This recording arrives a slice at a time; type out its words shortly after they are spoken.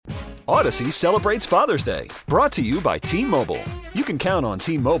Odyssey celebrates Father's Day, brought to you by T-Mobile. You can count on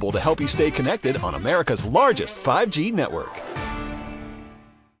T-Mobile to help you stay connected on America's largest 5G network.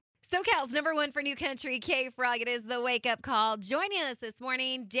 SoCal's number one for new country, K-Frog. It is the wake-up call. Joining us this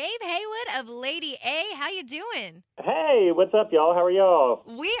morning, Dave Haywood of Lady A. How you doing? Hey, what's up, y'all? How are y'all?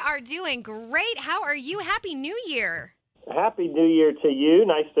 We are doing great. How are you? Happy New Year. Happy New Year to you.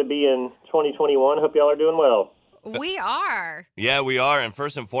 Nice to be in 2021. Hope y'all are doing well. We are. Yeah, we are. And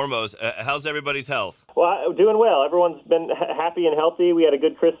first and foremost, how's everybody's health? Well, doing well. Everyone's been happy and healthy. We had a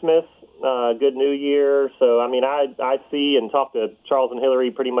good Christmas, good New Year. So, I mean, I see and talk to Charles and Hillary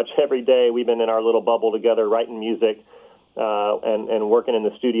pretty much every day. We've been in our little bubble together writing music and working in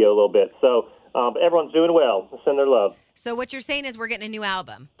the studio a little bit. So, everyone's doing well. Send their love. So what you're saying is we're getting a new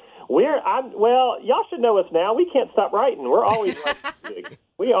album. Well, y'all should know us now. We can't stop writing. We're always writing music.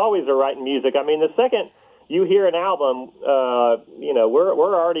 We always are writing music. I mean, the second you hear an album,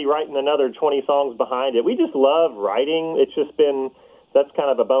 we're already writing another 20 songs behind it. We just love writing. It's just that's kind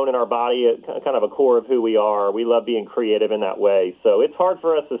of a bone in our body, kind of a core of who we are. We love being creative in that way. So it's hard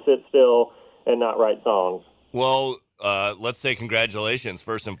for us to sit still and not write songs. Well, let's say congratulations,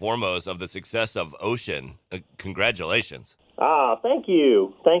 first and foremost, of the success of Ocean. Congratulations. Thank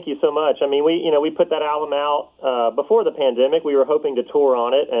you. Thank you so much. I mean, we put that album out before the pandemic. We were hoping to tour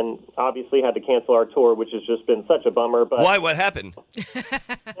on it and obviously had to cancel our tour, which has just been such a bummer. But why? What happened?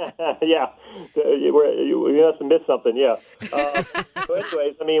 Yeah. You must have missed something. Yeah. So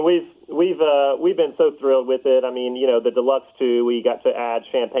anyways, I mean, we've been so thrilled with it. I mean, the Deluxe 2, we got to add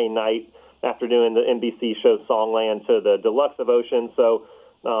Champagne Night after doing the NBC show Songland to the Deluxe of Ocean. So,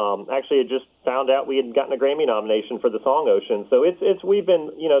 actually, I just found out we had gotten a Grammy nomination for the song Ocean. So we've been,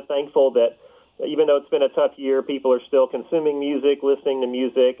 thankful that even though it's been a tough year, people are still consuming music, listening to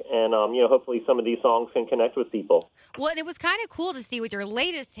music, and, hopefully some of these songs can connect with people. Well, and it was kind of cool to see with your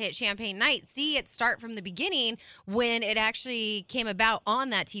latest hit, Champagne Night, see it start from the beginning when it actually came about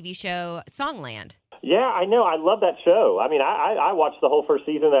on that TV show, Songland. Yeah, I know. I love that show. I mean, I watched the whole first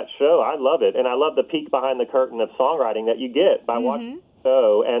season of that show. I love it. And I love the peek behind the curtain of songwriting that you get by watching.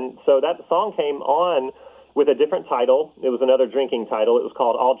 And so that song came on with a different title. It was another drinking title. It was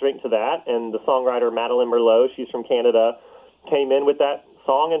called I'll Drink to That. And the songwriter, Madeline Merlot, she's from Canada, came in with that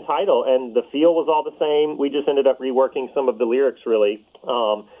song and title. And the feel was all the same. We just ended up reworking some of the lyrics, really,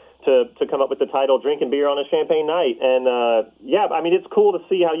 to come up with the title, Drinking Beer on a Champagne Night. And, it's cool to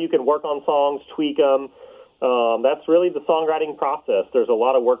see how you can work on songs, tweak them. That's really the songwriting process. There's a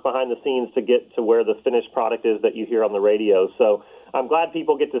lot of work behind the scenes to get to where the finished product is that you hear on the radio. So I'm glad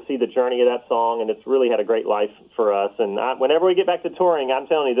people get to see the journey of that song, and it's really had a great life for us. And whenever we get back to touring, I'm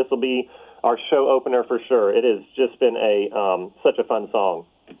telling you, this will be our show opener for sure. It has just been such a fun song.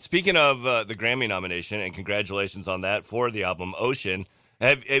 Speaking of the Grammy nomination, and congratulations on that for the album Ocean,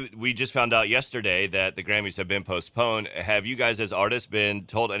 we just found out yesterday that the Grammys have been postponed. Have you guys as artists been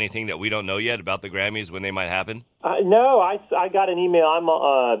told anything that we don't know yet about the Grammys, when they might happen? No, I got an email. I'm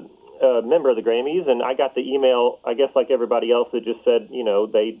a member of the Grammys, and I got the email, I guess like everybody else, that just said,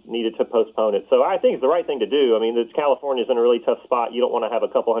 they needed to postpone it. So I think it's the right thing to do. I mean, California's in a really tough spot. You don't want to have a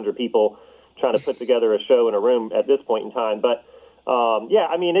couple hundred people trying to put together a show in a room at this point in time. But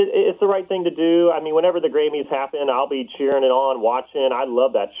it's the right thing to do. I mean, whenever the Grammys happen, I'll be cheering it on, watching. I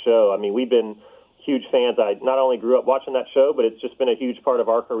love that show. I mean, we've been huge fans. I not only grew up watching that show, but it's just been a huge part of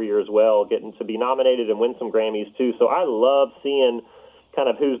our career as well, getting to be nominated and win some Grammys too. So I love seeing kind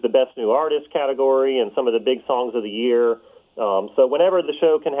of who's the best new artist category and some of the big songs of the year. So whenever the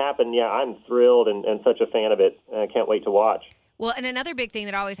show can happen, I'm thrilled and such a fan of it. I can't wait to watch. Well, and another big thing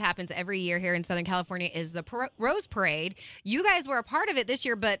that always happens every year here in Southern California is the Rose Parade. You guys were a part of it this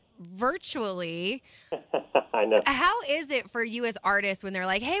year, but virtually. I know. How is it for you as artists when they're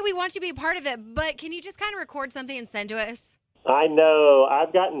like, hey, we want you to be a part of it, but can you just kind of record something and send to us? I know.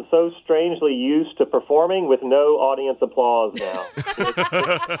 I've gotten so strangely used to performing with no audience applause now.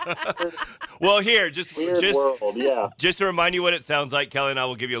 Well, here, just world, yeah. Just to remind you what it sounds like, Kelly and I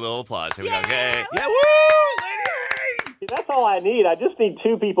will give you a little applause. Here we go. Okay. Yeah, woo! Lady! See, that's all I need. I just need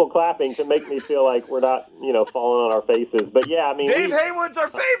two people clapping to make me feel like we're not, falling on our faces. But yeah, I mean, Dave Haywood's our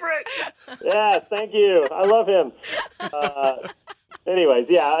favorite. Yes, thank you. I love him. Anyways,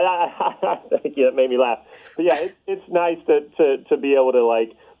 thank you. That made me laugh. But yeah, it's nice to be able to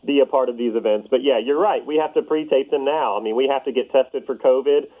be a part of these events. But yeah, you're right. We have to pre-tape them now. I mean, we have to get tested for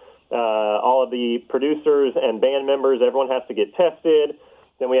COVID. All of the producers and band members, everyone has to get tested.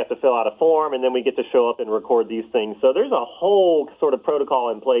 Then we have to fill out a form, and then we get to show up and record these things. So there's a whole sort of protocol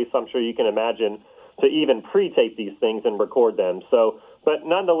in place, I'm sure you can imagine, to even pre-tape these things and record them. So, but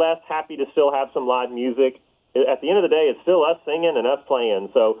nonetheless, happy to still have some live music. at the end of the day, it's still us singing and us playing.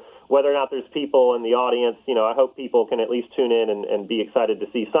 So whether or not there's people in the audience, I hope people can at least tune in and be excited to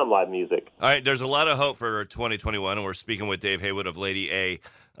see some live music. All right, there's a lot of hope for 2021, and we're speaking with Dave Haywood of Lady A.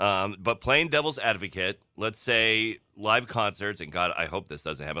 But playing devil's advocate, let's say live concerts, and God, I hope this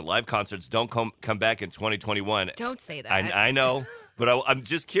doesn't happen, live concerts don't come back in 2021. Don't say that. I know, but I'm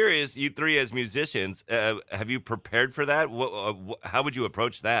just curious, you three as musicians, have you prepared for that? How would you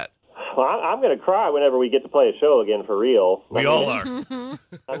approach that? Well, I'm going to cry whenever we get to play a show again, for real. We all are.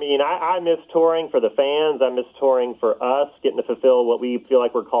 I miss touring for the fans. I miss touring for us, getting to fulfill what we feel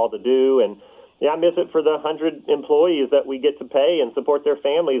like we're called to do. And, I miss it for the 100 employees that we get to pay and support their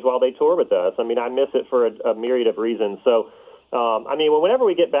families while they tour with us. I miss it for a myriad of reasons. So, whenever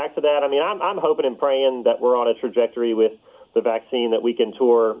we get back to that, I'm hoping and praying that we're on a trajectory with the vaccine that we can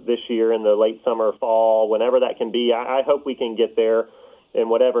tour this year in the late summer, fall, whenever that can be. I hope we can get there in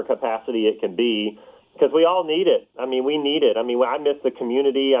whatever capacity it can be, because we all need it. We need it. I miss the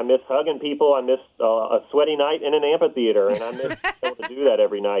community. I miss hugging people. I miss a sweaty night in an amphitheater, and I miss being able to do that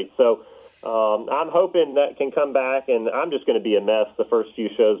every night. So I'm hoping that can come back, and I'm just going to be a mess the first few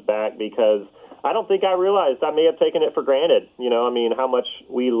shows back, because I don't think I realized I may have taken it for granted, how much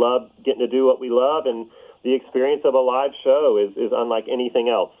we love getting to do what we love, and the experience of a live show is unlike anything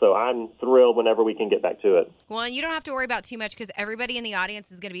else. So I'm thrilled whenever we can get back to it. Well, and you don't have to worry about too much, because everybody in the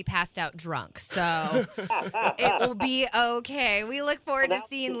audience is going to be passed out drunk. So it will be okay. We look forward to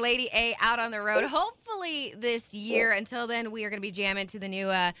seeing Lady A out on the road, hopefully this year. Until then, we are going to be jamming to the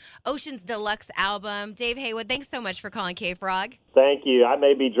new Oceans Deluxe album. Dave Haywood, thanks so much for calling K-Frog. Thank you. I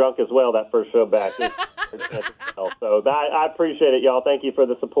may be drunk as well that first show back. So I appreciate it, y'all. Thank you for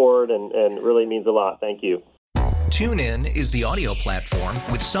the support, and it really means a lot. Thank you. TuneIn is the audio platform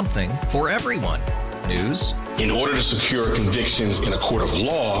with something for everyone. News. In order to secure convictions in a court of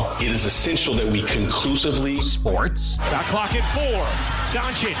law, it is essential that we conclusively. Sports. Shot clock at 4.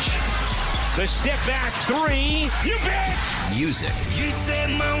 Doncic. The step back 3. You bet. Music. You set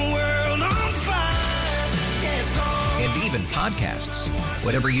my world on fire. Yes, and even podcasts.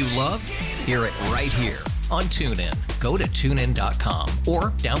 Whatever you love, hear it right here on TuneIn. Go to TuneIn.com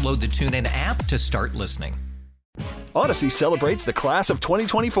or download the TuneIn app to start listening. Odyssey celebrates the class of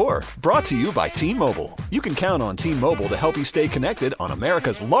 2024, brought to you by T-Mobile. You can count on T-Mobile to help you stay connected on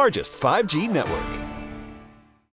America's largest 5G network.